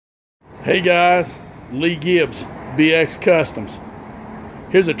Hey guys, Lee Gibbs, BX Customs.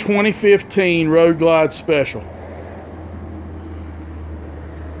 Here's a 2015 Road Glide Special.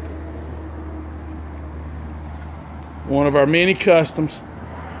 One of our many customs.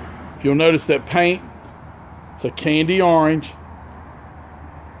 If you'll notice that paint, it's a candy orange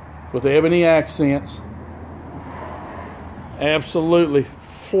with ebony accents. Absolutely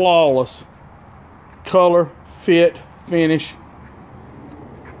flawless color, fit, finish.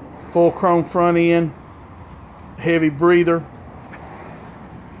 Full chrome front end, heavy breather.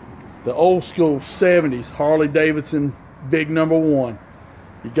 The old school 70s Harley Davidson big number one.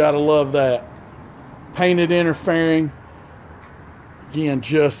 You gotta love that. Painted interfering. Again,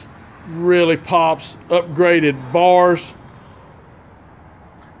 just really pops. Upgraded bars.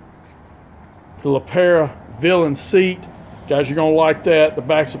 The LaPera Villain seat. Guys, you're gonna like that. The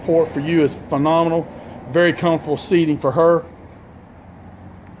back support for you is phenomenal. Very comfortable seating for her.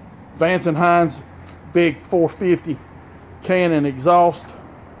 Vance & Hines big 450 Cannon exhaust,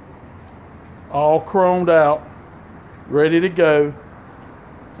 all chromed out, ready to go,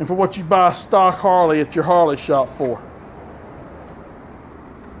 and for what you buy stock Harley at your Harley shop for.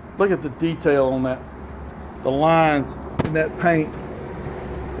 Look at the detail on that, the lines in that paint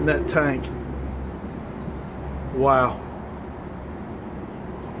in that tank. Wow.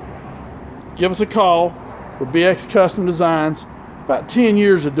 Give us a call. We're BX Custom Designs. About 10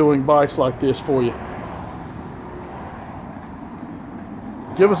 years of doing bikes like this for you.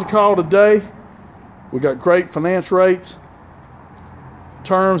 Give us a call today. We got great finance rates,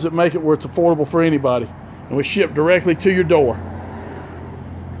 terms that make it where it's affordable for anybody, and we ship directly to your door.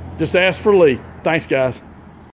 Just ask for Lee. Thanks, guys.